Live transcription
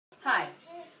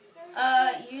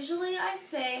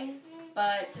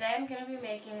but today I'm going to be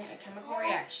making a chemical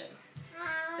reaction.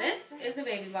 This is a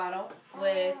baby bottle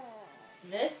with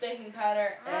this baking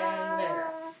powder and vinegar.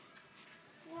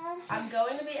 I'm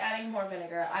going to be adding more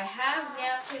vinegar. I have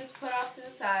napkins put off to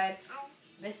the side.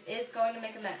 This is going to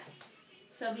make a mess,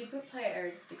 so be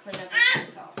prepared to clean up after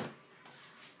yourself.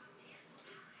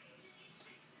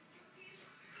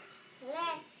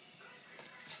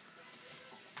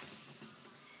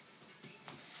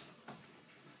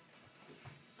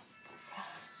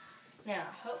 Now,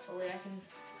 hopefully I can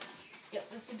get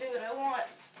this to do what I want.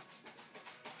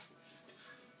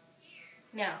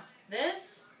 Now,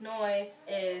 this noise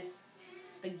is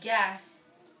the gas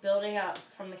building up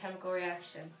from the chemical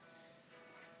reaction.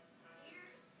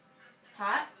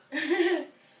 Hot?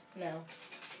 No.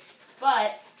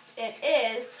 But it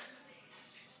is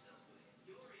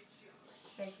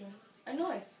making a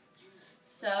noise.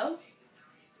 So,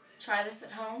 try this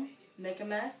at home, make a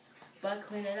mess, but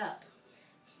clean it up.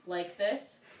 Like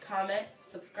this, comment,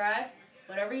 subscribe,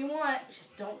 whatever you want,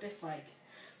 just don't dislike.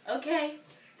 Okay,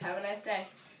 have a nice day.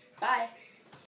 Bye.